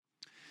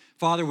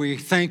Father, we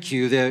thank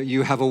you that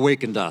you have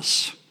awakened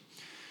us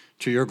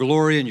to your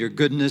glory and your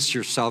goodness,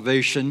 your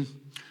salvation.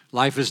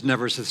 Life is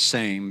never the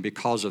same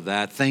because of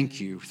that. Thank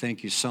you.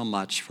 Thank you so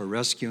much for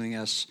rescuing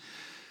us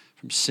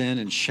from sin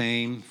and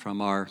shame,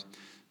 from our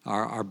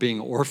being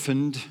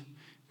orphaned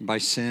by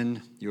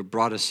sin. You have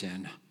brought us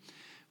in.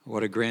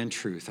 What a grand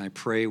truth. I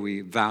pray we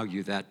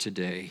value that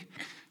today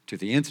to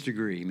the nth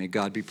degree. May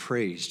God be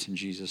praised in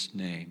Jesus'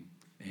 name.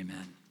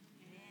 Amen.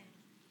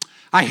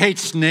 I hate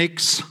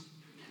snakes.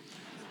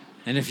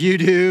 And if you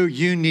do,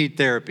 you need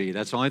therapy.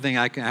 That's the only thing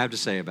I have to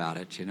say about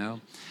it, you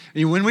know.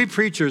 When we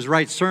preachers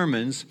write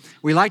sermons,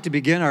 we like to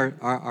begin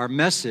our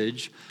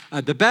message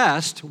the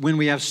best when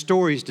we have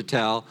stories to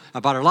tell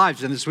about our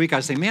lives. And this week I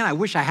was saying, man, I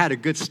wish I had a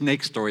good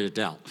snake story to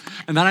tell.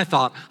 And then I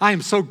thought, I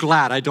am so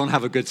glad I don't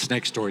have a good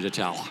snake story to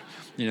tell.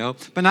 You know,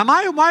 but now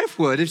my wife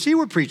would, if she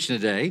were preaching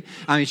today.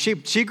 I mean,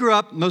 she grew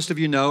up, most of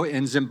you know,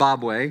 in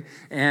Zimbabwe.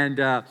 And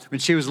when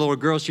she was a little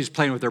girl, she was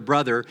playing with her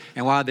brother.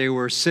 And while they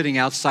were sitting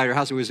outside her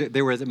house,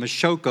 they were at the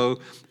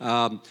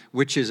Mashoko,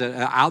 which is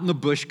out in the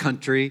bush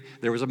country.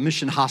 There was a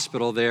mission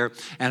hospital there.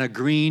 And a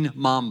green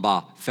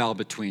mamba fell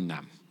between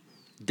them.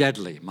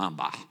 Deadly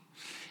mamba.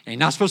 And you're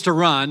not supposed to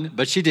run,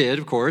 but she did,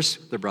 of course,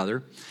 the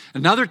brother.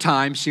 Another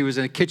time, she was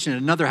in a kitchen in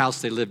another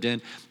house they lived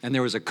in. And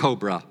there was a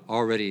cobra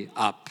already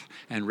up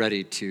and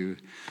ready to,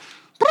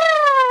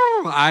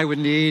 I would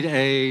need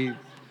a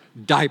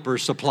diaper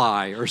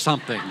supply or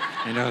something,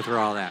 you know, through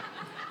all that.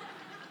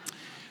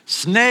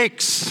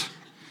 Snakes,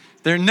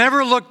 they're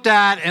never looked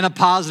at in a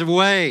positive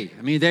way.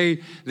 I mean,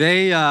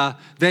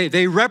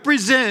 they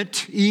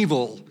represent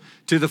evil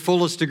to the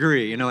fullest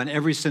degree, you know, in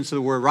every sense of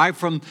the word, right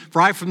from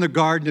the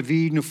Garden of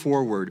Eden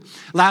forward.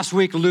 Last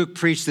week, Luke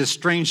preached this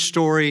strange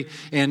story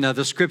in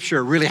the scripture.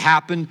 It really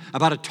happened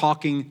about a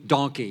talking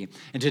donkey.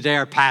 And today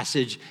our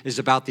passage is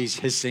about these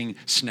hissing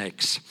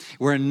snakes.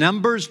 We're in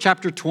Numbers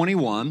chapter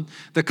 21.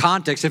 The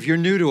context, if you're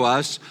new to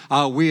us,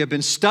 we have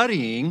been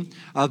studying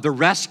the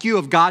rescue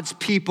of God's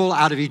people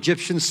out of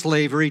Egyptian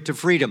slavery to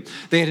freedom.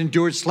 They had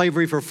endured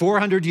slavery for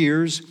 400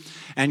 years.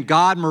 And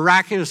God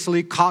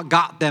miraculously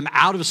got them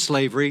out of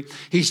slavery.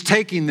 He's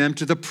taking them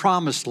to the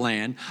promised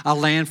land, a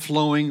land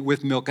flowing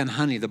with milk and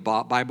honey. The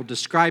Bible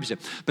describes it.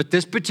 But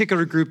this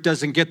particular group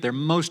doesn't get there.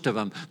 Most of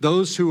them,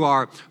 those who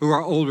are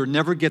older,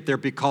 never get there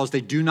because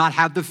they do not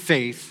have the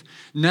faith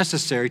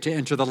necessary to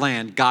enter the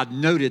land. God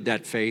noted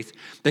that faith.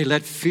 They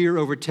let fear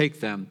overtake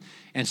them.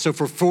 And so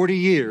for 40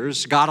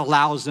 years, God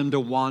allows them to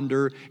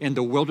wander in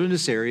the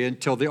wilderness area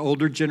until the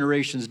older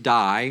generations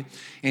die.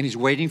 And he's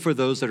waiting for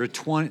those that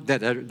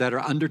are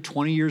under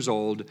 20 years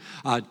old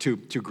to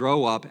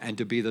grow up and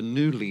to be the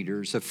new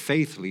leaders, the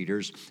faith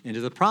leaders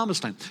into the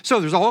promised land. So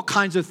there's all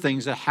kinds of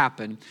things that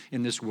happen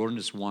in this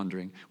wilderness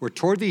wandering. We're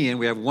toward the end.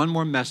 We have one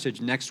more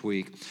message next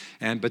week,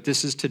 but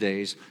this is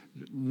today's.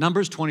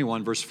 Numbers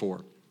 21, verse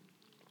 4.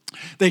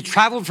 They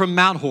traveled from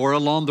Mount Hor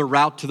along the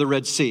route to the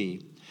Red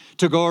Sea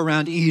to go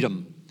around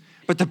Edom.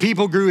 But the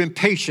people grew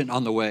impatient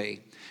on the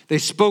way. They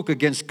spoke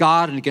against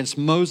God and against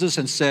Moses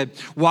and said,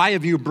 "Why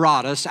have you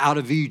brought us out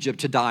of Egypt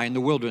to die in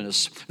the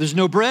wilderness? There's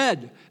no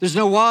bread, there's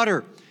no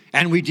water,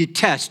 and we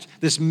detest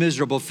this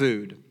miserable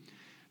food."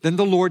 Then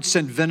the Lord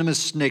sent venomous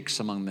snakes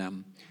among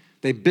them.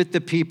 They bit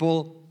the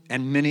people,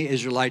 and many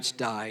Israelites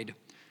died.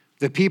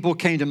 The people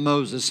came to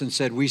Moses and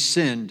said, "We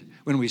sinned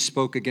when we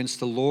spoke against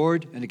the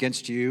Lord and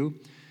against you.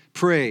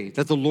 Pray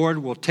that the Lord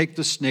will take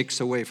the snakes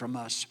away from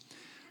us."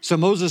 So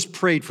Moses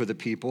prayed for the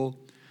people.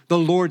 The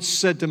Lord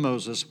said to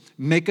Moses,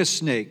 "Make a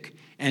snake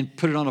and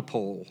put it on a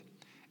pole.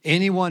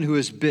 Anyone who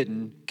is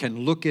bitten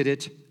can look at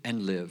it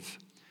and live."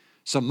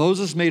 So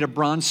Moses made a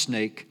bronze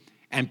snake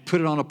and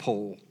put it on a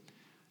pole.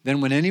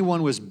 Then when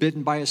anyone was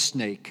bitten by a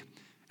snake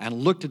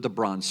and looked at the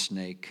bronze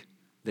snake,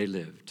 they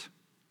lived.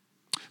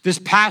 This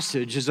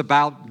passage is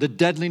about the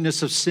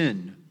deadliness of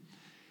sin.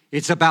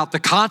 It's about the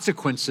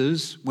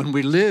consequences when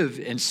we live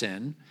in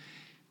sin,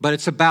 but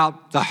it's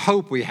about the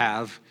hope we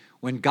have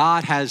when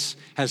God has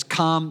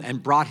come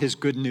and brought his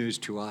good news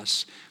to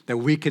us, that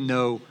we can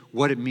know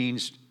what it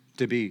means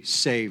to be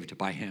saved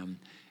by him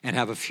and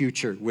have a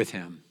future with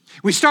him.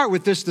 We start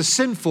with this, the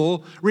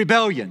sinful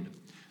rebellion.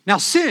 Now,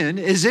 sin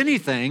is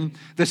anything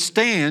that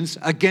stands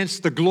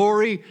against the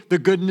glory, the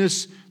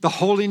goodness, the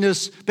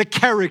holiness, the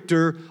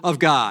character of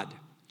God.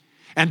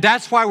 And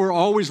that's why we're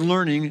always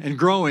learning and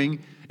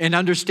growing and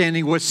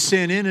understanding what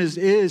sin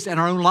is in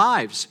our own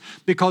lives.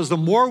 Because the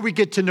more we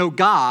get to know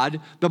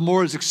God, the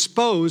more is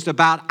exposed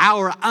about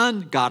our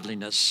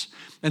ungodliness.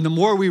 And the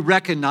more we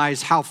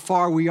recognize how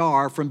far we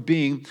are from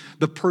being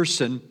the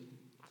person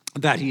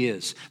that he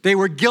is. They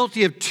were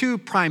guilty of two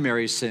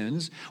primary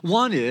sins.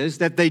 One is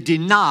that they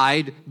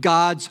denied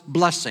God's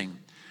blessing.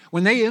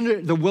 When they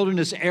entered the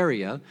wilderness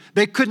area,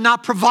 they could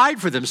not provide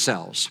for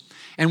themselves.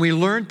 And we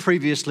learned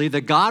previously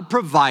that God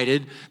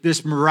provided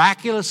this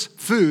miraculous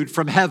food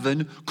from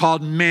heaven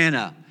called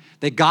manna.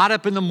 They got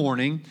up in the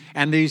morning,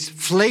 and these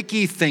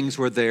flaky things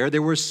were there. It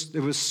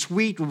was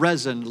sweet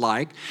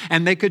resin-like,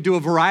 and they could do a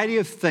variety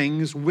of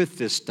things with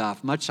this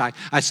stuff, much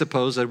I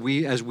suppose that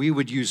as we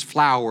would use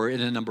flour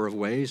in a number of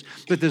ways.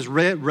 But this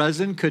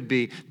resin could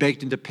be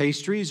baked into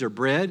pastries or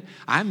bread.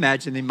 I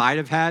imagine they might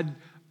have had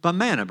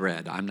banana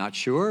bread. I'm not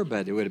sure,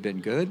 but it would have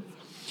been good.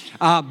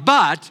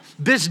 But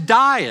this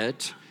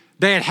diet,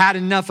 they had had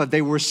enough of.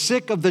 They were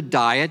sick of the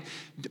diet,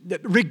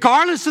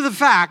 regardless of the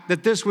fact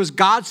that this was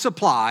God's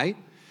supply,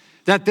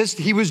 that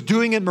he was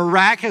doing it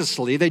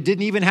miraculously. They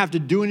didn't even have to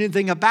do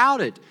anything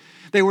about it.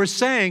 They were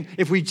saying,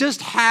 if we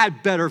just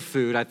had better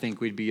food, I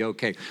think we'd be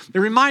okay. It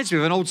reminds me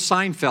of an old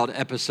Seinfeld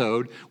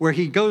episode where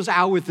he goes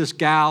out with this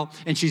gal,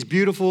 and she's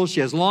beautiful.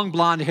 She has long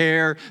blonde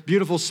hair,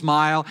 beautiful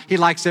smile. He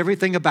likes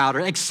everything about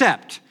her,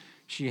 except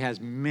she has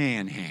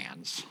man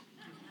hands.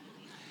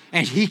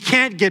 And he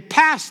can't get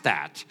past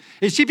that.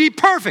 She'd be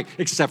perfect,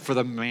 except for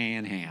the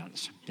man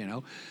hands,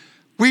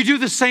 We do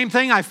the same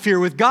thing, I fear,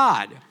 with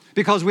God.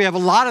 Because we have a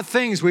lot of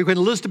things we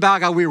can list about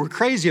God. We were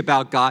crazy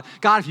about God.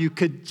 God, if you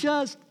could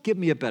just give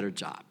me a better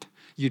job,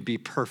 you'd be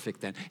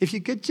perfect then. If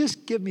you could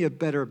just give me a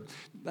better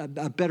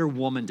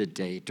woman to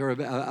date or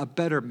a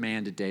better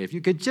man to date, if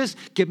you could just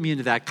get me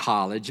into that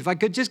college, if I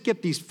could just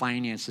get these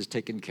finances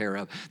taken care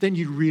of, then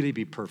you'd really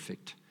be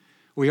perfect.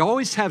 We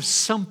always have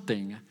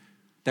something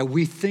that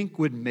we think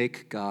would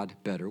make God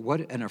better.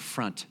 What an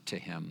affront to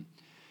him.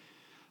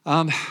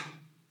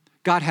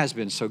 God has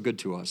been so good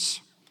to us.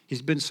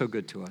 He's been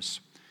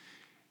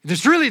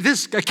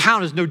this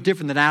account is no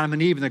different than Adam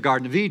and Eve in the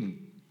Garden of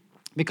Eden.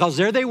 Because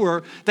there they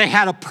were, they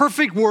had a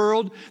perfect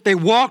world, they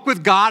walked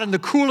with God in the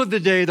cool of the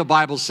day, the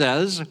Bible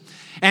says,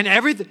 and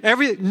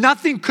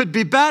nothing could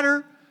be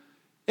better,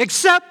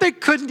 except they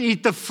couldn't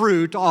eat the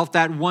fruit off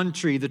that one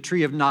tree, the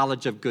tree of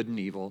knowledge of good and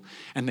evil,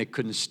 and they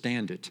couldn't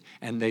stand it,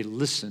 and they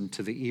listened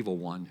to the evil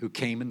one who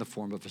came in the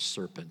form of a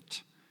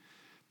serpent.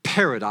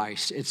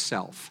 Paradise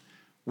itself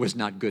was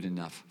not good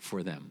enough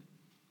for them.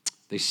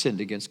 They sinned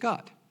against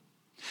God.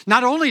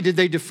 Not only did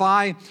they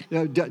deny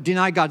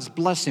God's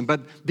blessing, but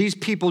these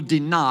people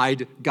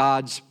denied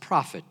God's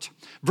prophet.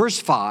 Verse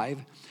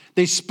 5,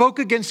 they spoke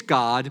against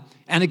God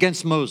and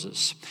against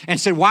Moses and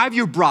said, why have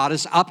you brought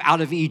us up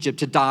out of Egypt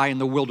to die in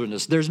the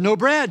wilderness? There's no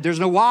bread, there's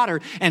no water,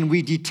 and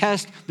we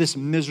detest this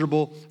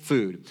miserable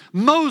food.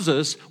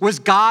 Moses was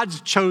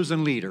God's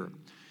chosen leader.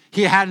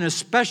 He had an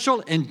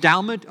special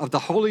endowment of the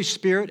Holy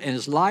Spirit in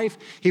his life.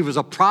 He was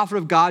a prophet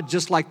of God,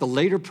 just like the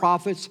later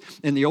prophets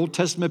in the Old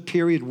Testament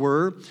period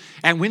were.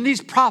 And when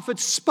these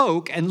prophets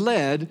spoke and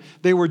led,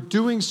 they were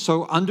doing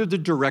so under the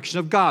direction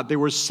of God. They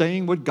were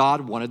saying what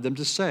God wanted them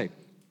to say.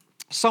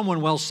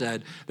 Someone well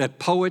said that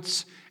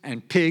poets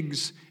and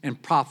pigs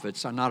and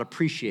prophets are not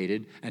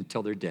appreciated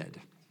until they're dead.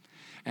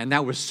 And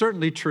that was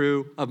certainly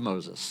true of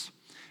Moses.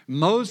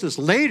 Moses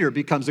later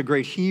becomes a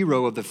great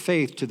hero of the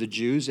faith to the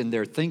Jews in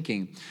their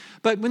thinking.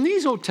 But when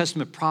these Old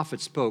Testament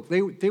prophets spoke,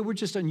 they were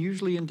just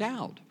unusually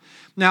endowed.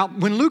 Now,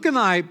 when Luke and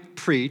I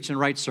preach and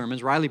write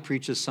sermons, Riley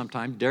preaches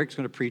sometime, Derek's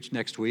going to preach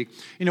next week,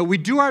 we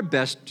do our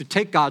best to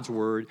take God's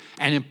word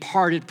and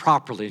impart it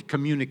properly,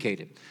 communicate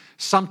it.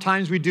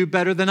 Sometimes we do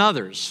better than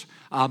others.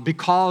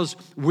 Because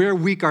we're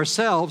weak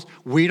ourselves,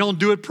 we don't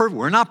do it perfect.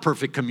 We're not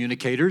perfect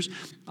communicators.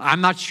 I'm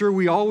not sure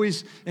we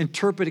always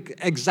interpret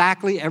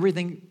exactly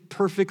everything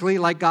perfectly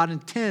like God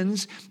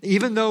intends,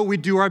 even though we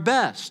do our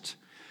best.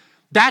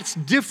 That's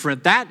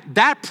different.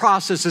 That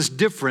process is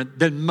different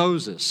than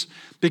Moses,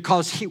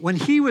 because when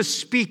he was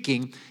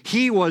speaking,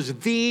 he was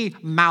the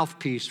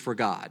mouthpiece for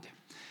God.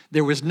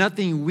 There was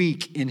nothing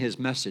weak in his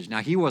message. Now,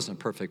 he wasn't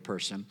a perfect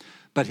person,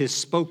 but his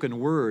spoken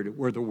word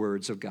were the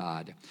words of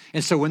God.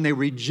 And so when they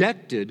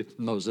rejected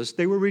Moses,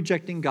 they were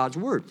rejecting God's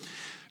word.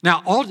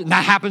 Now,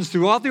 that happens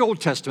throughout the Old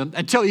Testament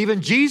until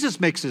even Jesus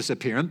makes his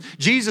appearance.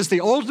 Jesus,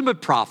 the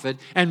ultimate prophet,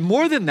 and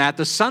more than that,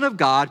 the Son of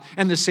God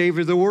and the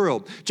Savior of the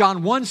world.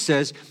 John 1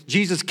 says,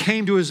 Jesus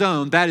came to his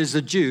own, that is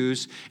the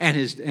Jews, and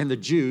the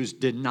Jews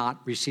did not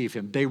receive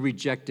him. They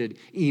rejected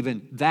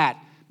even that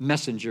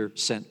messenger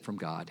sent from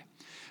God.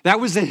 That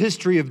was the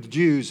history of the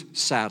Jews,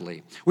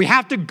 sadly. We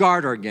have to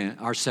guard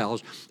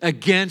ourselves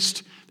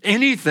against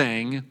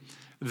anything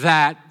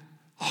that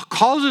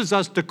causes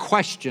us to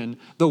question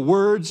the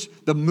words,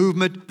 the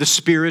movement, the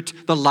spirit,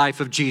 the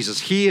life of Jesus.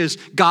 He is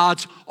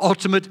God's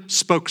ultimate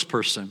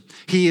spokesperson.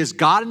 He is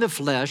God in the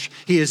flesh.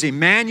 He is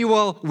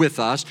Emmanuel with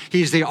us.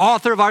 He's the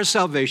author of our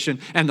salvation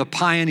and the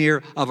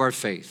pioneer of our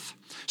faith.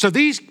 So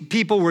these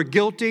people were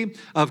guilty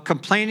of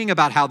complaining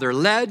about how they're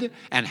led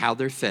and how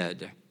they're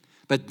fed.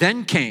 But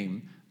then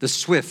came the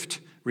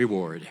swift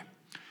reward.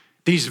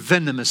 These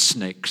venomous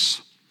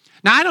snakes.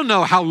 Now, I don't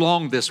know how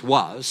long this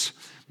was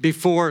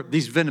before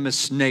these venomous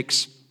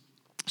snakes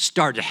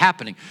started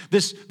happening.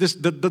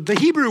 The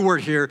Hebrew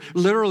word here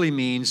literally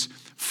means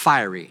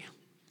fiery.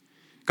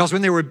 Because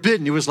when they were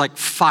bitten, it was like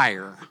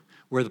fire,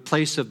 where the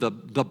place of the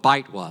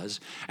bite was.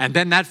 And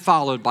then that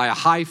followed by a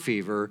high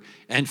fever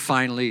and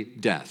finally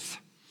death.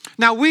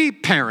 Now, we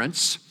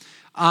parents,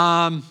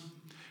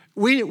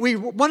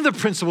 one of the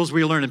principles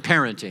we learn in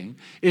parenting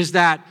is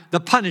that the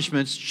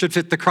punishments should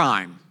fit the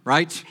crime,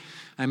 right?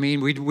 I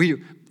mean,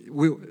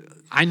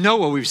 I know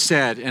what we've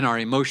said in our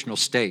emotional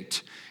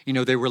state.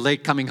 They were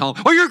late coming home.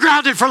 Oh, you're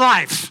grounded for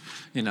life.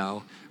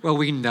 Well,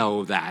 we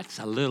know that's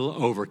a little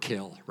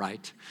overkill,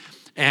 right?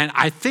 And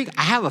I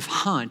have a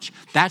hunch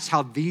that's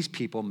how these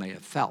people may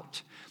have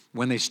felt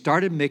when they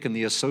started making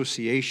the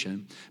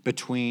association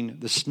between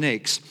the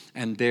snakes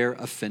and their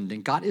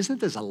offending God.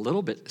 Isn't this a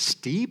little bit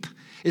steep?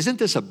 Isn't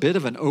this a bit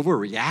of an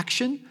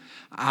overreaction?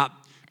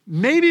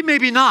 Maybe,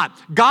 maybe not.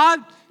 God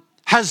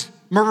has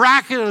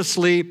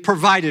miraculously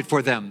provided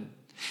for them.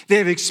 They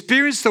have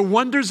experienced the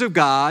wonders of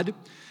God,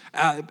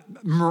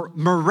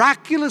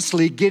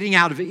 miraculously getting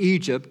out of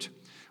Egypt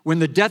when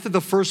the death of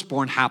the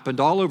firstborn happened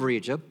all over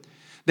Egypt.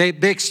 They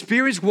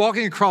experienced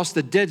walking across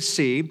the Dead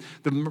Sea.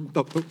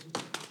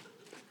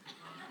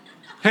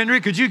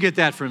 Henry, could you get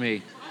that for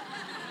me?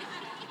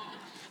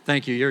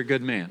 Thank you. You're a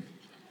good man.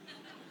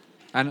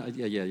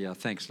 Yeah.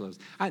 Thanks, Liz.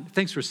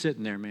 Thanks for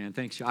sitting there, man.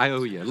 Thanks. I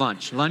owe you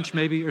lunch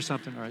maybe or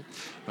something. All right,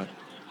 but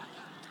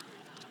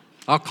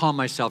I'll calm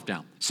myself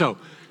down. So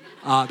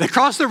they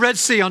crossed the Red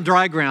Sea on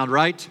dry ground,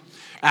 right?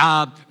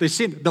 They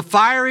see the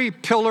fiery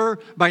pillar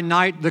by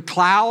night, the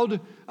cloud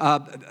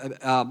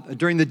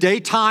during the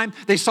daytime.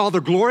 They saw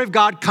the glory of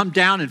God come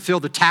down and fill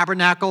the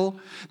tabernacle.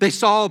 They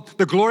saw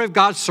the glory of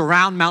God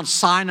surround Mount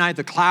Sinai,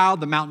 the cloud,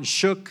 the mountain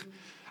shook.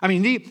 I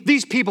mean,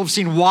 these people have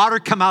seen water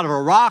come out of a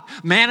rock,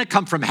 manna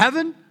come from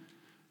heaven.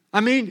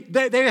 I mean,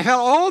 they had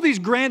all these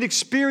grand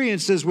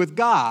experiences with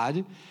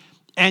God,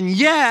 and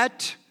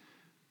yet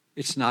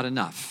it's not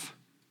enough.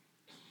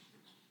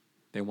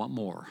 They want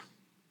more.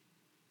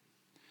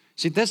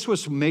 See, that's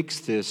what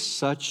makes this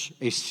such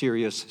a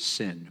serious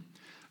sin.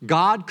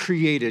 God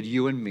created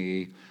you and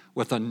me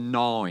with a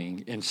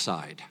gnawing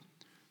inside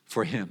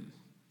for Him.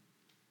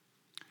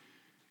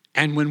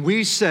 And when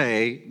we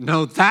say,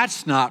 no,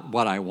 that's not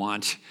what I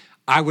want,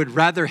 I would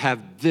rather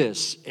have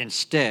this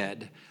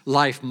instead,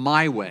 life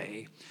my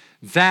way,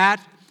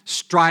 that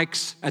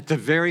strikes at the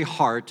very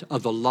heart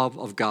of the love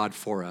of God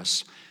for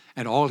us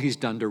and all He's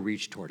done to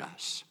reach toward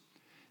us.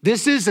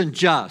 This isn't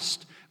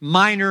just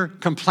minor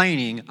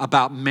complaining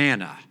about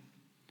manna.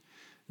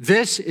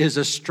 This is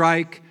a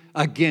strike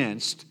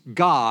against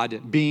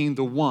God being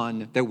the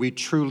one that we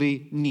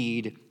truly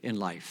need in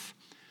life.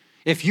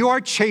 If you are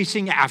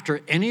chasing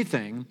after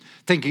anything,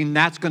 thinking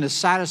that's going to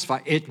satisfy,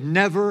 it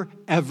never,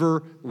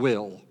 ever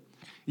will.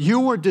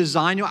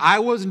 I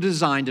wasn't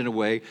designed in a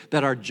way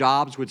that our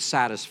jobs would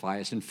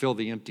satisfy us and fill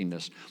the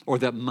emptiness, or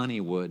that money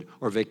would,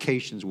 or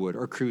vacations would,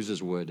 or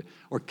cruises would,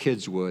 or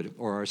kids would,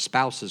 or our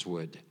spouses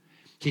would.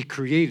 He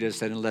created us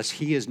that unless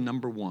He is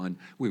number one,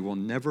 we will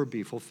never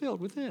be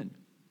fulfilled within.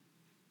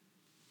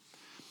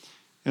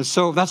 And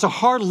so that's a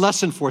hard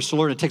lesson for us to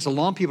learn. It takes a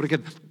long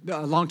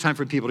time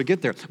for people to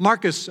get there.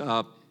 Marcus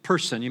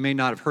Persson, you may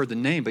not have heard the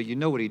name, but you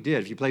know what he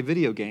did. If you play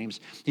video games,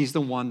 he's the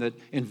one that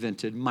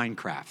invented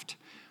Minecraft.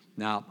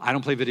 Now, I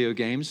don't play video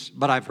games,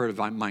 but I've heard of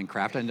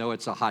Minecraft. I know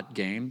it's a hot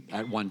game.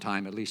 At one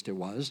time, at least it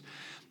was.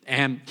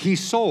 And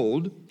he's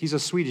a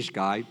Swedish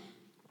guy,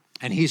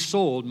 and he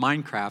sold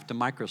Minecraft to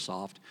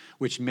Microsoft,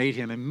 which made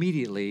him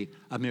immediately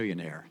a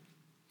millionaire.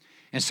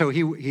 And so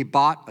he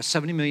bought a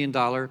 $70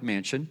 million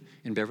mansion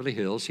in Beverly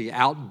Hills. He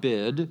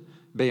outbid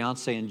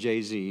Beyonce and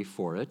Jay-Z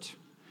for it.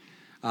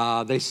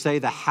 They say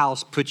the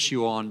house puts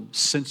you on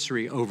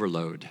sensory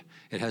overload.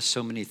 It has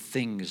so many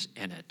things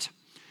in it.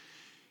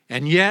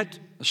 And yet,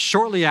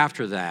 shortly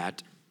after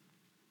that,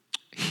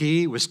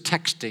 he was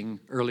texting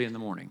early in the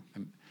morning.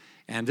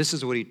 And this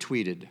is what he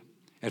tweeted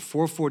at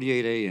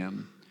 4:48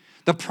 a.m.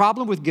 The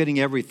problem with getting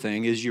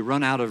everything is you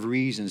run out of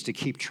reasons to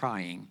keep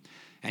trying,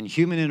 and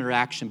human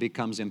interaction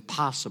becomes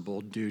impossible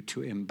due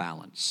to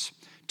imbalance.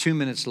 2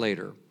 minutes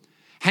later,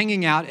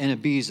 hanging out in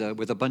Ibiza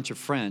with a bunch of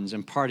friends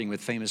and partying with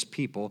famous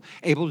people,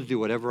 able to do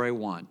whatever I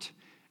want,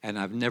 and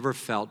I've never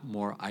felt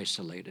more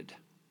isolated.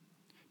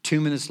 2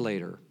 minutes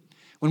later,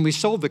 when we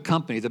sold the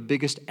company, the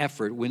biggest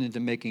effort went into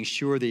making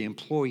sure the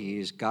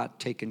employees got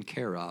taken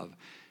care of,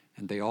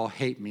 and they all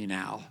hate me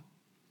now.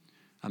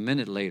 A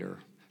minute later,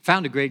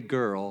 found a great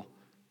girl,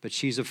 but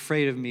she's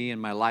afraid of me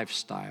and my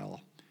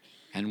lifestyle,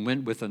 and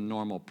went with a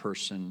normal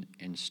person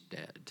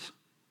instead.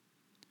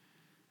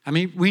 I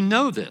mean, we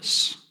know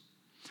this.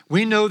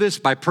 We know this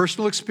by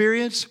personal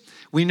experience.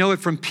 We know it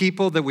from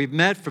people that we've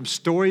met, from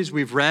stories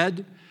we've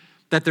read,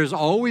 that there's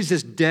always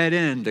this dead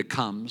end that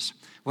comes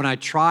when I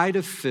try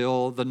to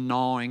fill the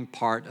gnawing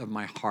part of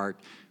my heart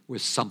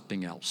with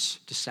something else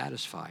to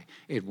satisfy.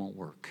 It won't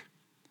work.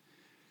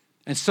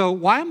 And so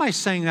why am I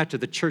saying that to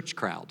the church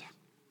crowd?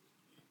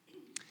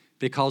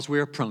 Because we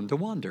are prone to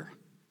wander.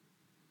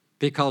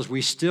 Because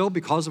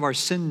because of our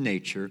sin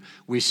nature,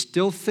 we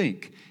still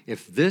think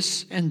if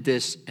this and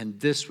this and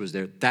this was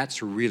there,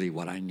 that's really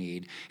what I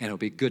need, and it'll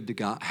be good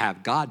to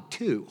have God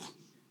too.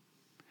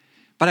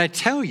 But I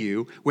tell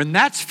you, when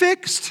that's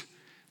fixed,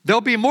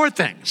 there'll be more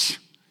things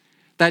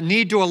that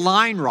need to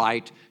align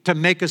right to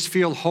make us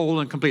feel whole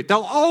and complete.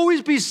 There'll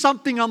always be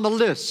something on the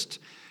list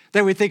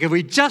that we think if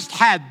we just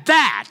had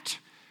that,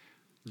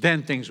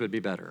 then things would be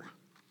better.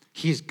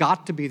 He's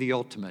got to be the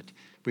ultimate.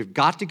 We've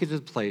got to get to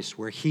the place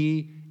where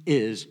he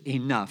is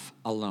enough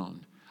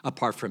alone,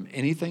 apart from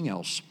anything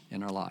else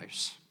in our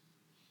lives.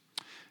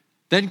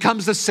 Then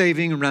comes the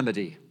saving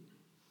remedy.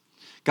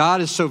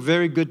 God is so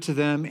very good to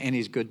them, and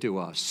he's good to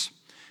us.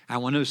 I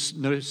want to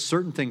notice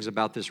certain things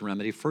about this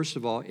remedy. First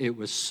of all, it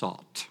was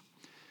sought.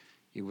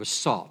 It was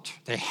sought.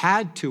 They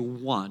had to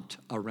want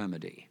a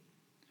remedy.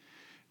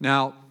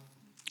 Now,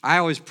 I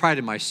always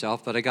prided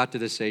myself that I got to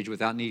this age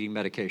without needing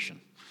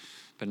medication,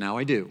 but now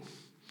I do.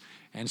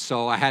 And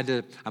so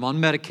I'm on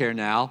Medicare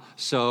now,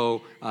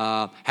 so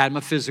had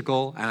my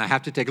physical, and I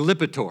have to take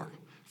Lipitor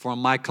for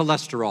my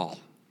cholesterol.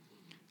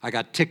 I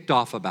got ticked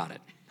off about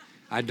it.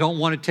 I don't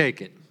want to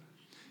take it.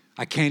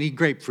 I can't eat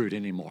grapefruit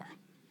anymore.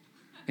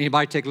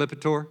 Anybody take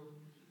Lipitor?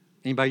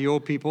 Anybody, you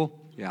old people?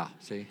 Yeah,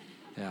 see?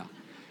 Yeah.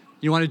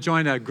 You want to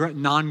join a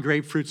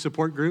non-grapefruit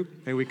support group?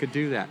 Maybe we could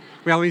do that.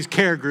 We have these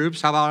care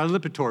groups. How about a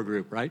Lipitor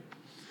group, right?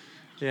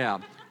 Yeah.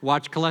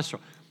 Watch cholesterol.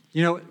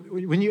 You know,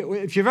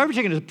 if you've ever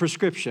taken a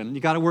prescription,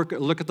 you got to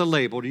look at the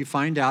label. Do you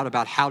find out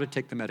about how to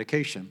take the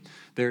medication?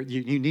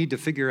 You need to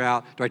figure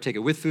out, do I take it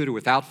with food or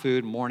without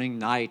food, morning,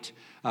 night?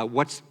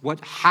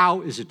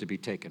 How is it to be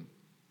taken?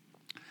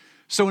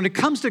 So when it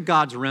comes to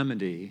God's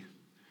remedy,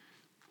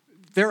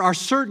 there are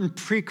certain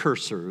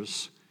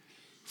precursors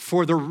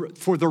for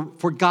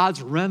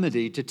God's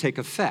remedy to take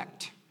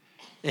effect.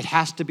 It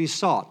has to be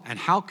sought. And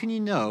how can you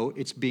know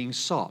it's being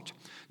sought?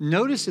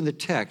 Notice in the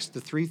text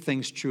the three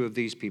things true of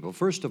these people.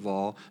 First of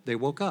all, they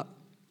woke up.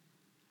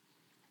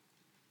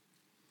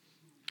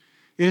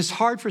 It is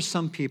hard for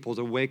some people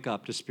to wake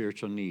up to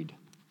spiritual need.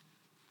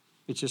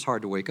 It's just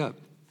hard to wake up.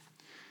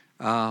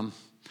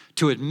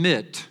 To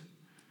admit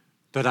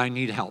that I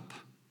need help.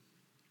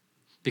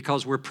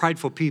 Because we're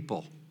prideful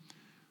people.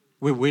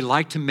 We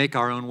like to make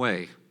our own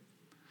way.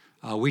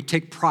 We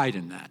take pride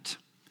in that.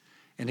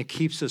 And it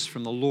keeps us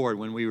from the Lord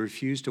when we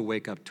refuse to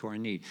wake up to our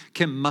need.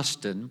 Kim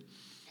Muston,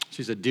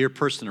 she's a dear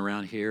person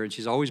around here, and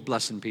she's always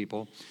blessing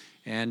people.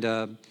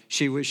 And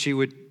she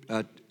would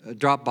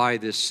drop by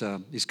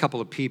these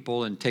couple of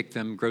people and take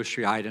them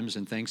grocery items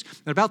and things.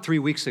 And about 3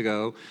 weeks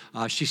ago,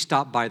 she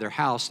stopped by their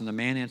house, and the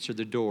man answered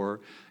the door,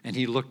 and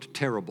he looked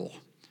terrible.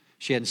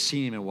 She hadn't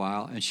seen him in a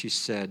while, and she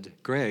said,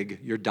 "Greg,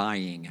 you're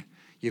dying.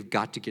 You've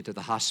got to get to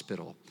the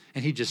hospital."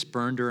 And he just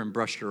burned her and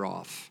brushed her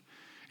off.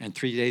 And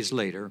 3 days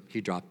later, he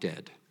dropped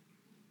dead.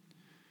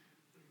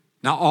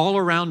 Now, all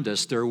around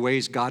us, there are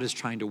ways God is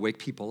trying to wake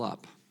people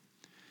up.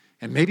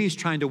 And maybe he's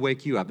trying to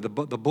wake you up. The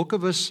book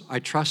of us, I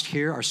trust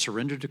here, are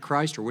surrendered to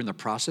Christ, or we're in the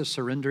process of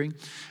surrendering.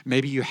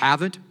 Maybe you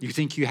haven't. You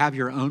think you have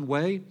your own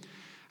way.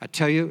 I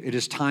tell you, it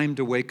is time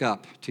to wake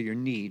up to your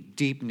need,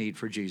 deep need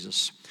for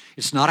Jesus.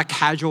 It's not a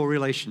casual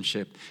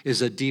relationship.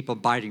 It's a deep,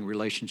 abiding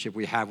relationship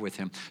we have with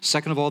him.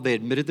 Second of all, they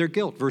admitted their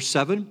guilt. Verse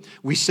 7,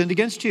 "We sinned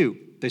against you,"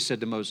 they said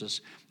to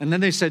Moses. And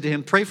then they said to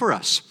him, "Pray for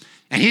us."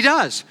 And he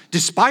does.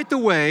 Despite the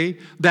way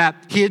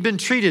that he had been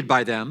treated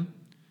by them,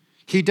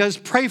 he does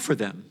pray for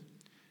them.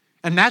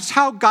 And that's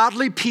how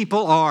godly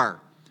people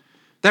are.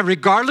 That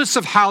regardless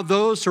of how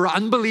those who are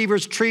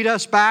unbelievers treat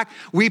us back,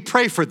 we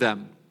pray for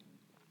them.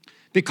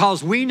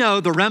 Because we know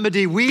the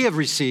remedy we have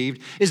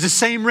received is the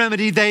same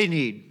remedy they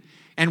need.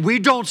 And we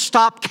don't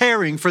stop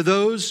caring for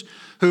those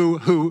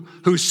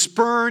who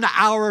spurn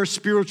our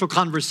spiritual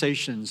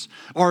conversations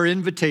or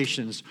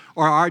invitations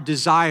or our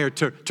desire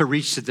to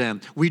reach to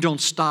them. We don't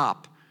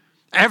stop.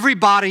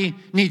 Everybody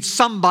needs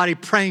somebody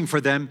praying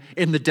for them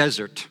in the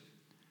desert.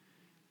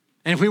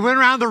 And if we went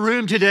around the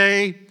room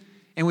today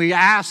and we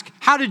ask,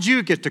 "How did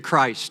you get to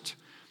Christ?"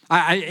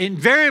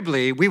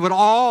 Invariably, we would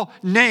all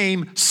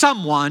name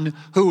someone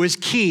who is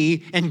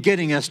key in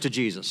getting us to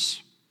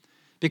Jesus.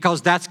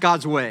 Because that's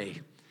God's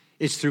way.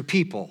 It's through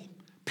people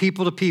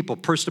to people,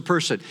 person to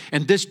person.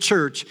 And this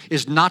church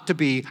is not to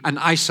be an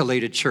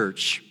isolated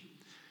church.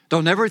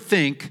 Don't ever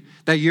think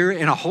that you're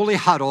in a holy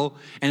huddle,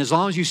 and as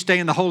long as you stay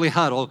in the holy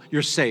huddle,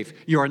 you're safe.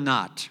 You are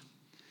not.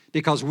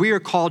 Because we are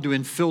called to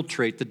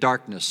infiltrate the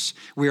darkness.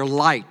 We are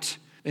light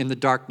in the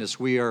darkness.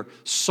 We are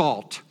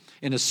salt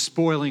in a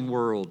spoiling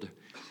world.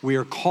 We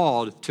are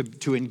called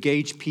to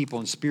engage people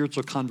in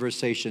spiritual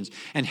conversations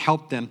and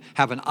help them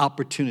have an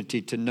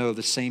opportunity to know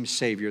the same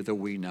Savior that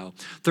we know.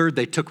 Third,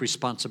 they took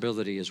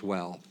responsibility as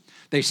well.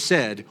 They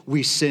said,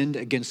 "We sinned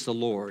against the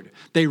Lord."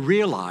 They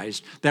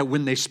realized that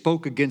when they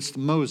spoke against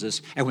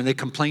Moses and when they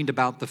complained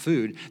about the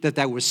food,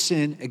 that was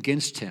sin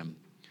against him.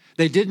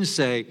 They didn't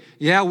say,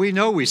 "Yeah, we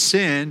know we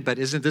sinned, but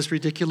isn't this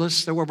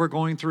ridiculous that what we're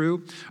going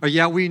through?" Or,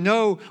 "Yeah, we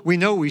know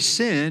we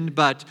sinned,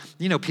 but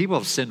people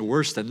have sinned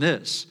worse than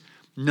this."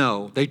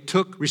 No, they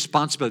took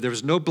responsibility. There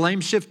was no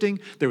blame shifting.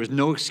 There was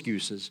no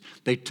excuses.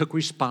 They took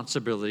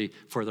responsibility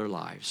for their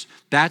lives.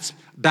 That's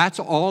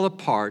all a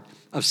part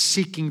of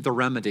seeking the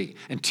remedy.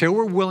 Until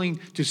we're willing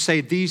to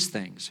say these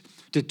things,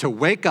 to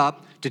wake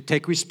up, to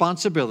take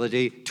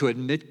responsibility, to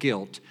admit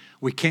guilt,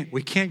 we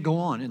can't go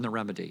on in the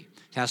remedy.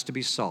 It has to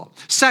be sought.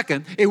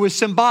 Second, it was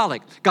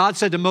symbolic. God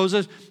said to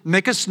Moses,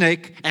 "Make a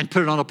snake and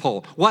put it on a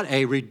pole." What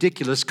a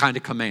ridiculous kind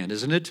of command,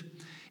 isn't it?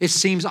 It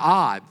seems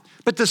odd.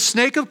 But the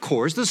snake, of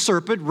course, the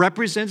serpent,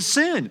 represents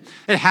sin.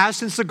 It has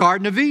since the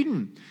Garden of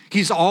Eden.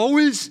 He's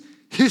always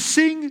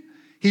hissing.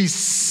 He's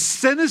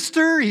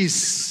sinister. He's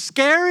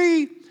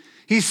scary.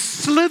 He's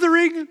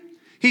slithering.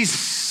 He's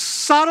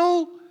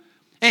subtle.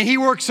 And he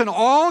works in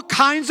all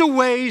kinds of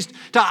ways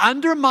to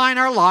undermine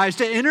our lives,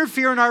 to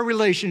interfere in our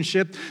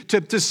relationship,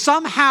 to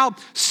somehow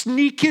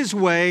sneak his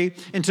way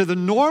into the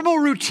normal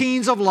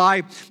routines of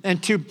life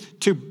and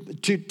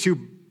to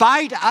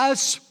bite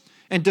us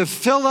and to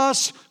fill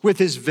us with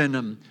his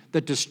venom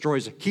that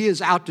destroys. He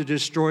is out to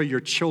destroy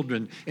your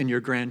children and your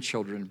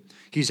grandchildren.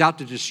 He's out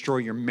to destroy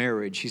your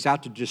marriage. He's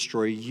out to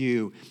destroy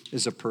you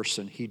as a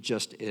person. He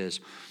just is.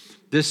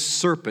 This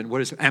serpent,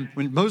 and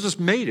when Moses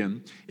made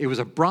him, it was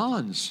a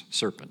bronze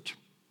serpent.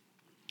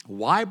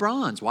 Why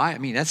bronze? Why? I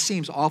mean, that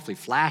seems awfully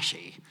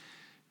flashy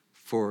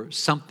for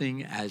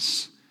something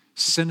as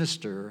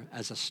sinister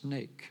as a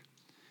snake.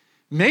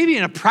 Maybe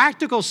in a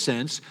practical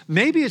sense,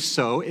 maybe it's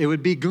so, it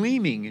would be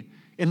gleaming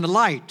in the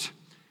light.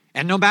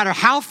 And no matter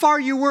how far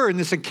you were in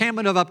this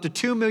encampment of up to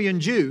 2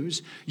 million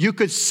Jews, you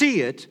could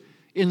see it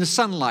in the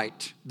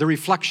sunlight, the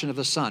reflection of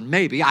the sun.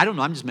 Maybe, I don't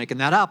know, I'm just making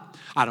that up.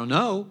 I don't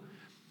know.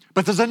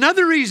 But there's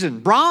another reason.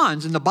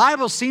 Bronze in the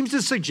Bible seems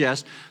to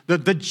suggest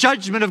that the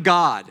judgment of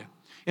God.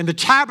 In the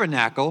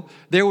tabernacle,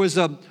 there was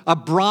a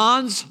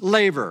bronze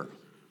laver.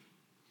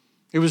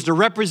 It was to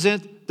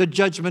represent the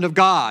judgment of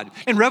God.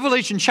 In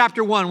Revelation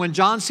chapter 1, when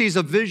John sees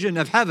a vision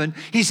of heaven,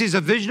 he sees a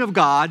vision of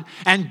God,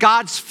 and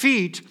God's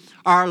feet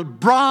are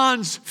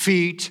bronze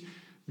feet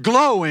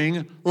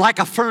glowing like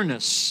a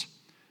furnace.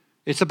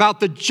 It's about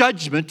the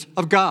judgment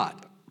of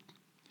God.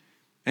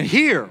 And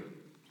here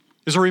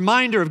is a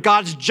reminder of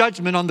God's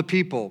judgment on the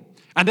people.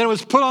 And then it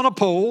was put on a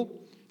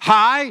pole,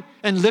 high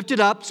and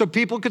lifted up so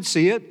people could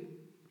see it.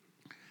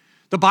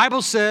 The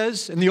Bible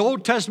says in the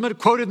Old Testament,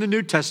 quoted in the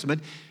New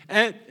Testament,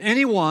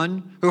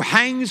 anyone who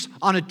hangs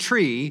on a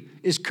tree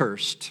is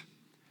cursed.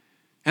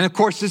 And of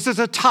course, this is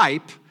a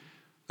type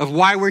of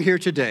why we're here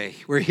today.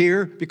 We're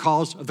here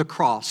because of the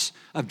cross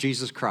of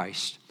Jesus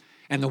Christ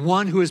and the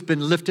one who has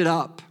been lifted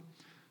up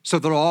so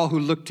that all who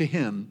look to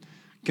him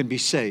can be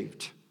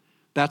saved.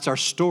 That's our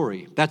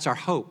story. That's our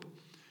hope.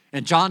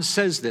 And John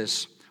says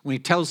this when he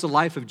tells the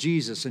life of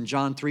Jesus in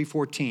John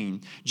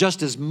 3:14.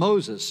 Just as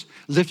Moses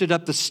lifted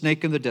up the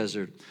snake in the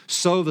desert,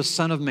 so the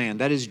Son of Man,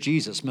 that is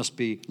Jesus, must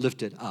be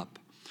lifted up.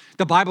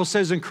 The Bible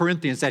says in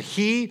Corinthians that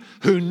he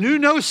who knew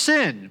no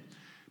sin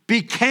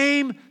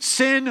became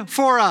sin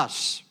for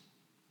us.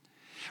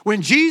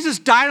 When Jesus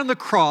died on the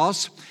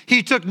cross,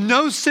 he took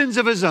no sins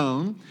of his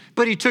own,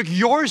 but he took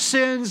your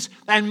sins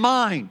and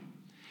mine.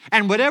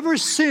 And whatever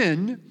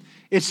sin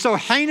it's so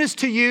heinous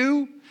to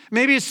you,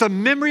 maybe it's a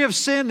memory of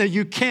sin that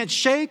you can't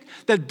shake,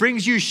 that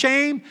brings you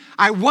shame.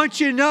 I want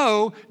you to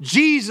know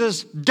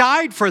Jesus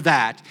died for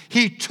that.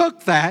 He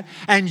took that,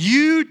 and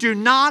you do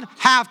not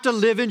have to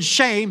live in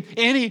shame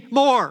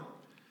anymore.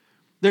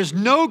 There's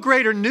no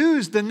greater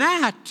news than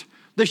that.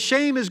 The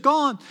shame is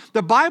gone.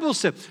 The Bible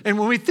said, and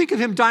when we think of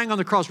him dying on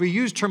the cross, we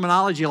use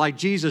terminology like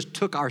Jesus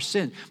took our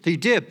sin. He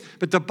did.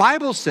 But the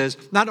Bible says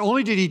not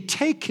only did he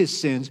take his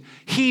sins,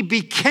 he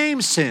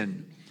became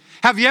sin.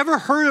 Have you ever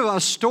heard of a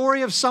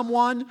story of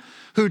someone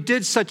who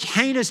did such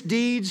heinous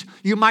deeds,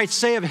 you might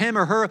say of him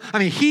or her? I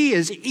mean, he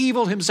is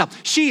evil himself.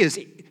 She's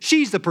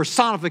the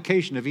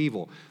personification of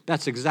evil.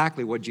 That's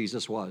exactly what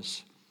Jesus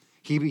was.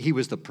 He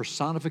was the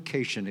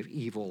personification of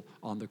evil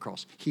on the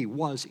cross. He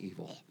was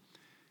evil.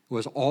 It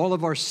was all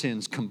of our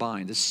sins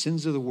combined, the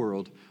sins of the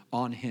world,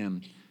 on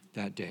him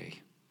that day.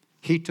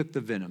 He took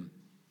the venom.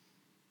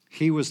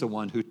 He was the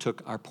one who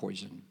took our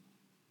poison.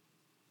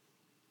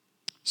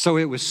 So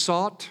it was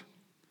sought.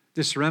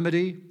 This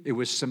remedy, it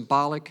was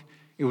symbolic.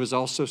 It was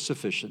also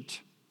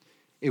sufficient.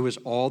 It was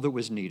all that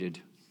was needed.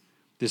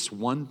 This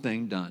one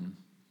thing done.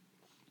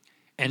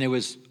 And it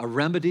was a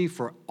remedy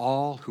for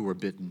all who were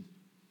bitten.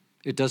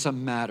 It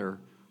doesn't matter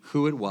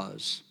who it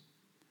was.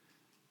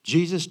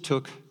 Jesus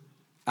took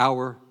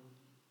our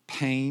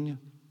pain.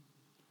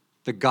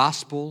 The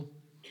gospel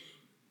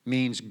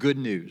means good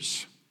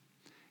news.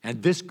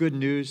 And this good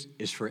news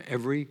is for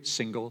every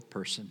single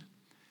person.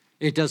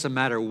 It doesn't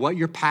matter what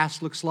your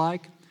past looks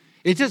like.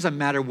 It doesn't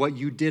matter what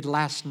you did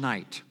last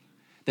night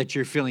that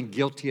you're feeling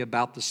guilty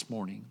about this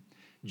morning.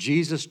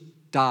 Jesus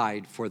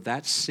died for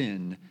that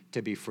sin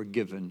to be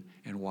forgiven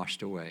and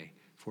washed away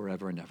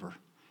forever and ever.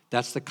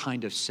 That's the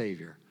kind of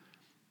Savior.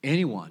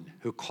 Anyone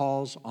who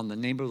calls on the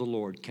name of the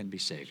Lord can be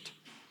saved.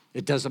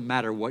 It doesn't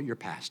matter what your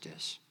past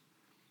is.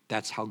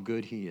 That's how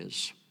good he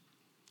is.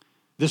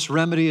 This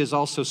remedy is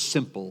also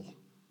simple.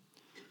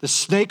 The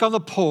snake on the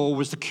pole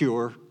was the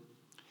cure,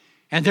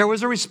 and there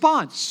was a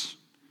response.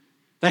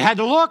 They had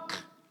to look.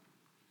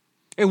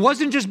 It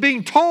wasn't just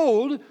being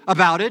told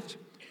about it.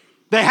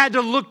 They had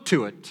to look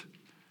to it.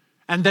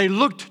 And they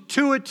looked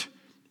to it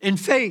in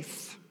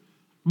faith,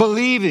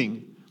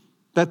 believing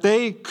that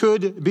they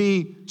could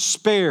be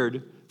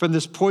spared from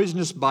this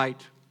poisonous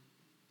bite.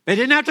 They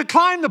didn't have to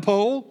climb the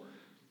pole,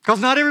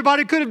 because not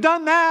everybody could have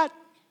done that.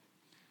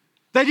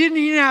 They didn't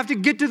even have to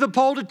get to the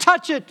pole to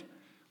touch it.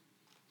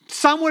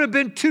 Some would have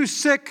been too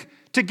sick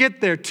to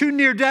get there, too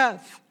near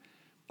death.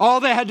 All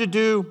they had to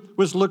do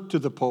was look to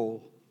the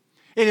pole.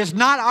 It is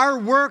not our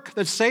work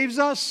that saves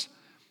us.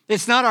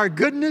 It's not our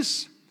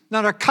goodness,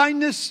 not our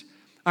kindness,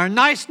 our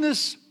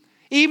niceness,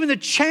 even the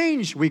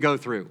change we go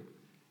through.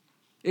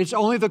 It's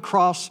only the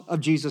cross of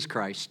Jesus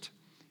Christ,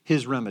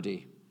 his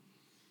remedy.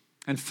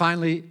 And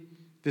finally,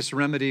 this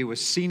remedy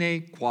was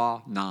sine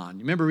qua non.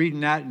 You remember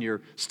reading that in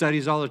your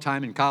studies all the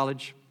time in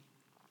college?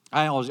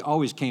 I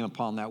always came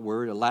upon that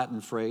word, a Latin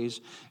phrase.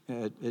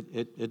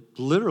 It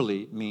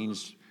literally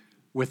means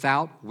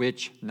without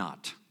which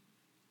not.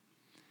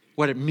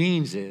 What it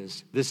means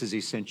is this is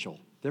essential.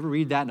 You ever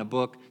read that in a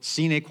book?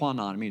 Sine qua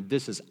non. I mean,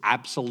 this is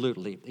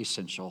absolutely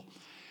essential.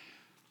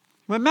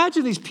 Well,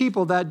 imagine these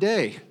people that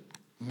day.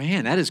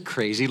 Man, that is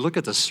crazy. Look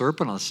at the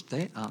serpent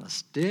on a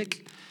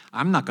stick.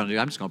 I'm not going to do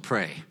it. I'm just going to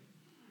pray.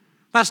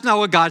 That's not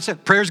what God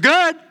said. Prayer's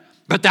good,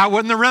 but that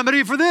wasn't the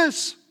remedy for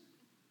this.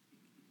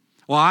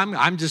 Well, I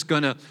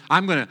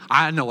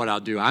know what I'll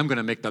do. I'm going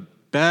to make the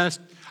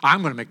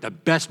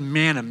best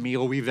manna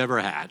meal we've ever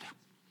had.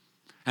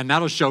 And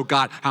that'll show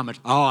God how much,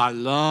 I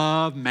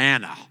love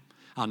manna.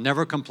 I'll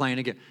never complain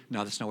again.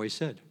 No, that's not what he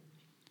said.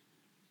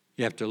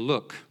 You have to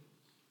look.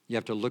 You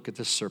have to look at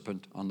the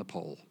serpent on the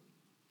pole.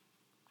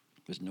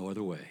 There's no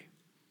other way.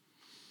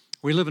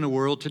 We live in a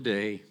world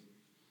today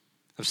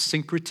of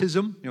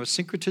syncretism. You know what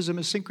syncretism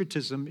is?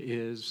 Syncretism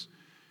is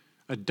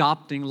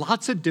adopting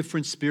lots of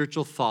different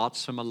spiritual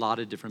thoughts from a lot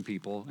of different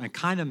people and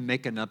kind of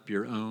making up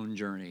your own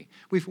journey.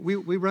 We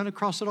run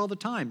across it all the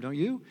time, don't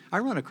you? I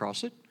run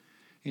across it.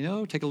 You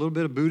know, take a little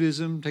bit of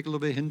Buddhism, take a little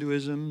bit of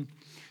Hinduism,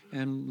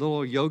 and a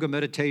little yoga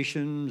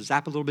meditation,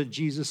 zap a little bit of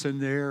Jesus in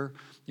there,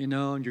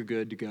 and you're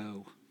good to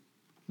go.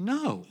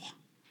 No,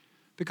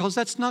 because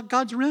that's not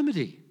God's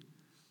remedy.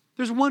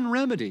 There's one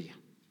remedy.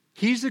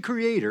 He's the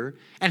creator,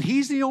 and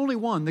he's the only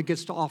one that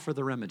gets to offer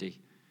the remedy.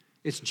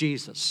 It's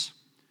Jesus.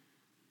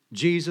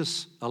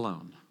 Jesus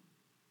alone.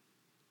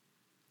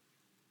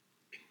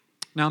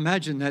 Now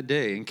imagine that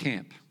day in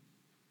camp.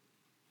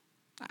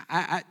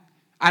 I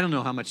don't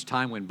know how much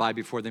time went by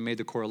before they made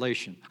the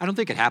correlation. I don't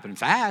think it happened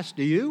fast,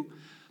 do you?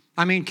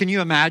 I mean, can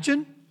you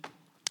imagine?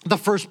 The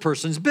first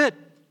person's bit.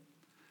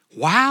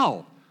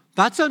 Wow,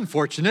 that's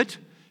unfortunate.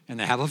 And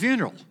they have a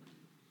funeral.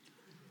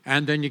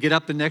 And then you get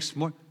up the next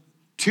morning.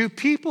 2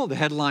 people, the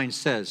headline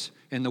says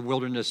in the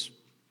Wilderness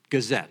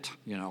Gazette,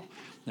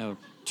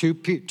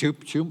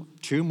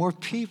 two more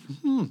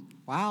people.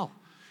 Wow.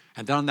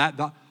 And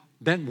then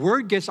then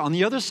word gets on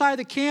the other side of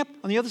the camp,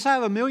 on the other side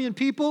of 1 million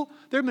people,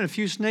 there have been a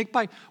few snake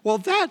bites. Well,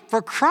 that,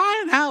 for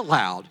crying out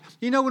loud,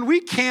 when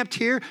we camped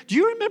here, do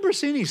you remember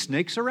seeing any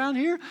snakes around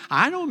here?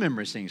 I don't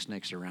remember seeing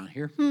snakes around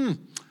here.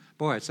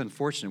 Boy, it's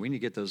unfortunate. We need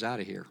to get those out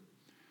of here.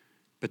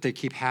 But they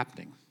keep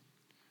happening.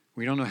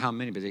 We don't know how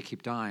many, but they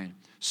keep dying.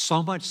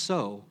 So much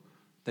so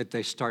that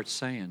they start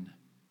saying,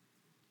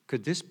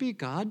 could this be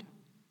God?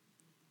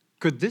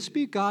 Could this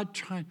be God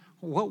trying?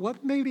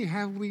 What maybe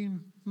have we?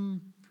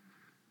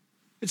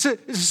 It's the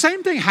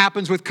same thing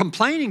happens with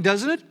complaining,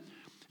 doesn't it?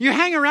 You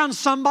hang around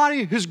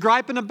somebody who's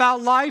griping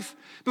about life,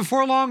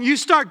 before long you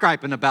start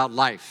griping about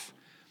life.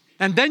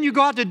 And then you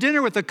go out to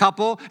dinner with a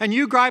couple and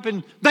you gripe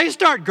and they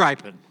start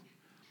griping.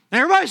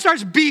 And everybody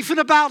starts beefing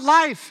about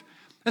life.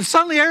 And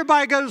suddenly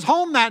everybody goes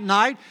home that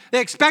night.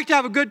 They expect to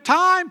have a good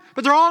time,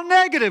 but they're all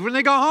negative when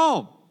they go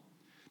home.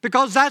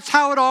 Because that's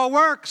how it all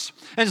works.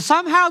 And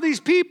somehow these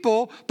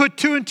people put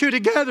 2 and 2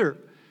 together.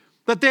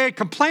 That they had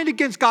complained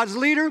against God's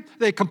leader.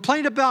 They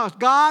complained about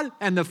God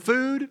and the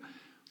food.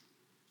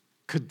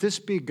 Could this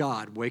be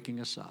God waking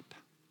us up?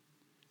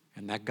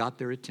 And that got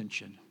their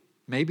attention.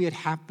 Maybe it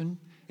happened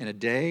in a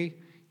day.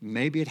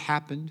 Maybe it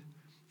happened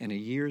in a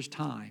year's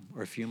time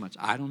or a few months.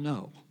 I don't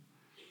know.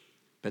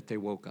 But they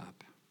woke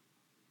up.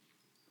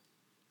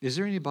 Is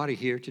there anybody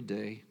here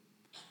today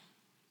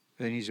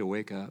that needs to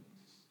wake up?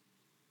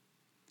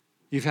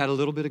 You've had a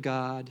little bit of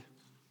God,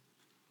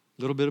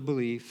 a little bit of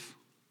belief,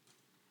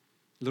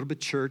 a little bit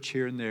of church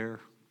here and there.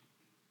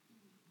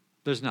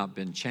 There's not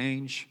been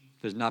change.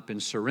 There's not been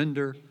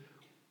surrender.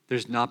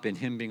 There's not been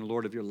Him being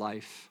Lord of your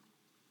life.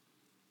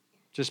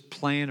 Just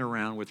playing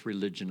around with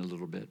religion a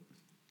little bit.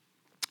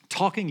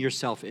 Talking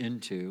yourself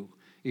into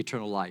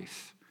eternal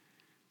life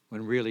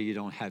when really you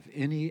don't have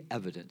any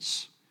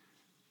evidence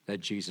that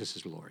Jesus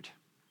is Lord.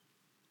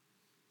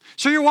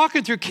 So you're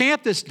walking through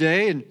camp this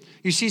day and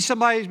you see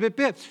somebody's been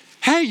bit.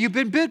 Hey, you've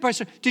been bit by a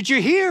serpent. Did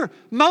you hear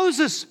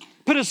Moses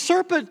put a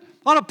serpent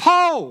on a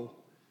pole?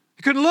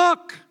 You could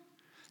look.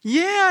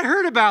 Yeah, I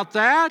heard about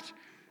that.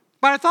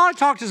 But I thought I'd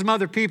talk to some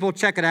other people,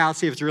 check it out,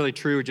 see if it's really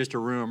true or just a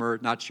rumor.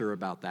 Not sure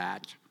about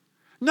that.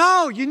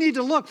 No, you need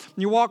to look.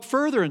 You walk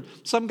further and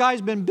some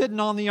guy's been bitten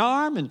on the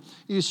arm and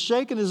he's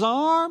shaking his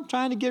arm,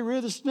 trying to get rid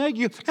of the snake.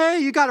 Hey,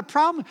 you got a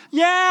problem?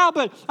 Yeah,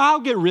 but I'll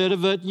get rid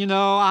of it. I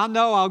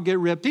know I'll get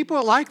rid of it. People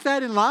are like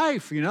that in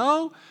life,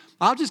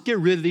 I'll just get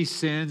rid of these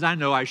sins. I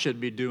know I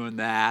shouldn't be doing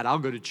that. I'll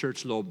go to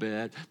church a little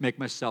bit, make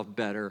myself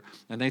better.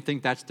 And they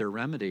think that's their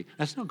remedy.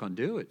 That's not going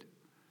to do it.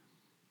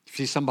 You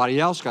see somebody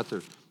else got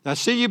their, I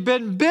see you've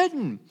been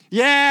bitten.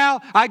 Yeah,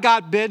 I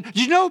got bitten. Did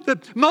you know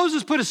that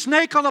Moses put a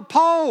snake on a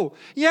pole?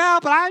 Yeah,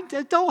 but I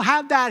don't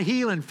have that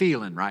healing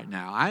feeling right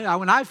now.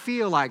 When I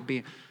feel like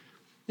being,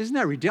 isn't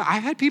that ridiculous? I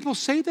had people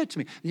say that to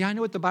me. Yeah, I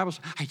know what the Bible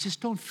says. I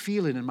just don't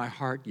feel it in my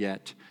heart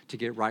yet to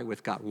get right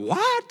with God.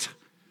 What?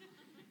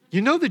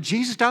 You know that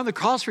Jesus died on the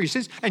cross for your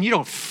sins and you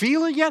don't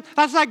feel it yet?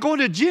 That's like going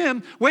to the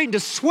gym waiting to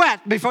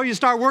sweat before you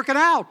start working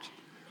out.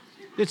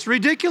 It's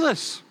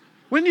ridiculous.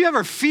 When do you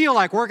ever feel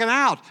like working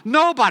out?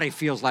 Nobody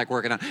feels like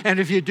working out. And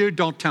if you do,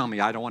 don't tell me.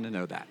 I don't want to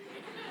know that.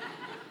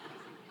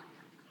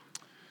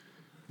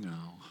 No.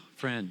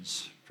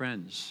 Friends,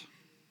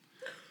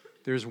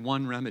 there's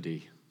one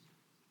remedy.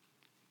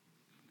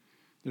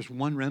 There's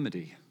one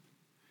remedy.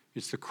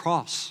 It's the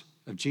cross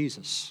of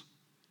Jesus.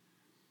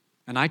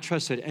 And I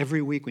trust that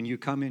every week when you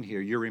come in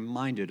here, you're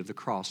reminded of the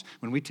cross.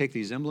 When we take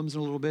these emblems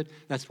in a little bit,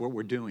 that's what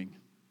we're doing.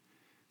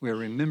 We're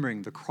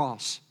remembering the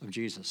cross of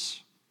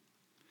Jesus.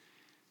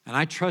 And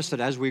I trust that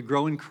as we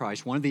grow in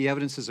Christ, one of the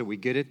evidences that we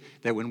get it,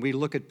 that when we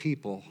look at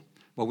people,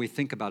 what we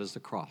think about is the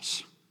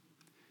cross.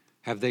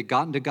 Have they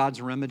gotten to God's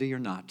remedy or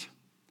not?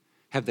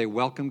 Have they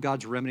welcomed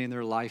God's remedy in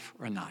their life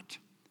or not?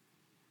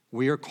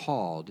 We are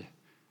called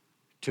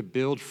to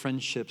build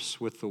friendships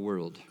with the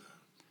world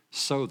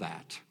so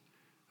that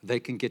they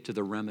can get to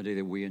the remedy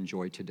that we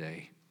enjoy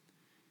today.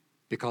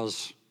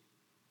 Because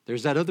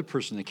there's that other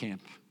person in the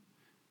camp.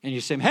 And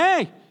you say,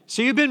 hey,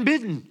 see, you've been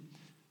bitten.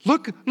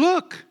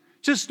 Look,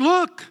 just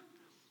look.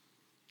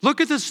 Look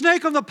at the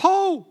snake on the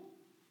pole.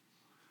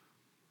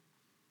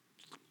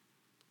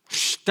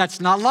 That's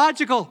not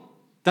logical.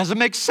 Doesn't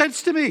make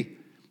sense to me.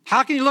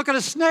 How can you look at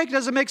a snake?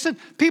 Doesn't make sense.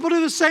 People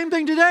do the same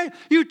thing today.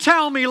 You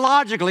tell me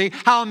logically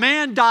how a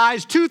man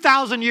dies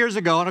 2,000 years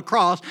ago on a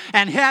cross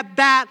and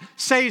that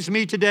saves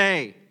me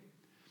today.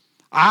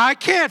 I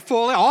can't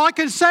fully. All I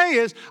can say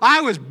is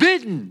I was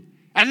bitten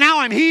and now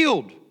I'm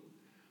healed.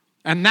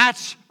 And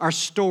that's our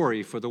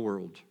story for the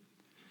world.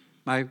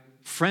 My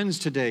friends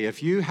today,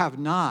 if you have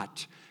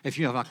not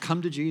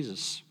come to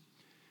Jesus,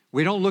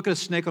 we don't look at a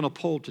snake on a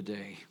pole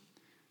today,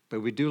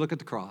 but we do look at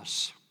the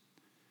cross.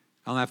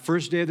 On that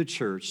first day of the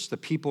church, the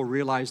people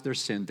realized their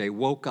sin. They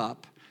woke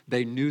up.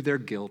 They knew their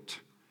guilt.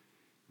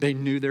 They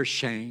knew their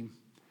shame.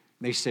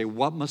 They say,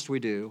 what must we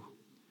do?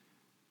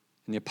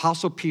 And the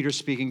Apostle Peter,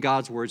 speaking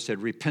God's word,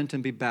 said, repent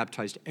and be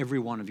baptized, every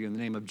one of you, in the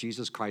name of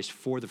Jesus Christ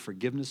for the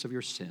forgiveness of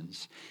your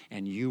sins,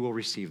 and you will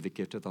receive the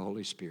gift of the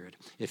Holy Spirit.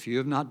 If you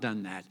have not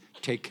done that,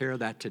 take care of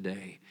that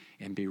today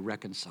and be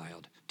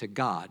reconciled to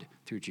God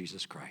through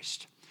Jesus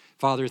Christ.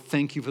 Father,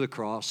 thank you for the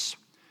cross.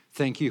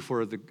 Thank you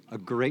for a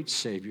great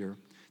Savior.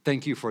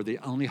 Thank you for the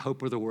only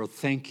hope of the world.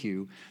 Thank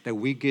you that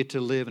we get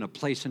to live in a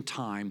place and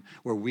time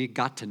where we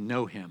got to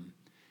know him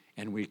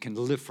and we can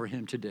live for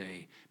him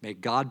today. May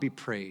God be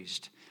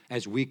praised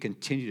as we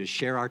continue to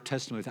share our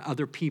testimony with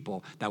other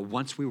people that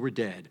once we were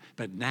dead,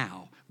 but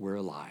now we're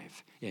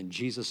alive. In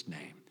Jesus'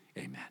 name,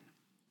 amen.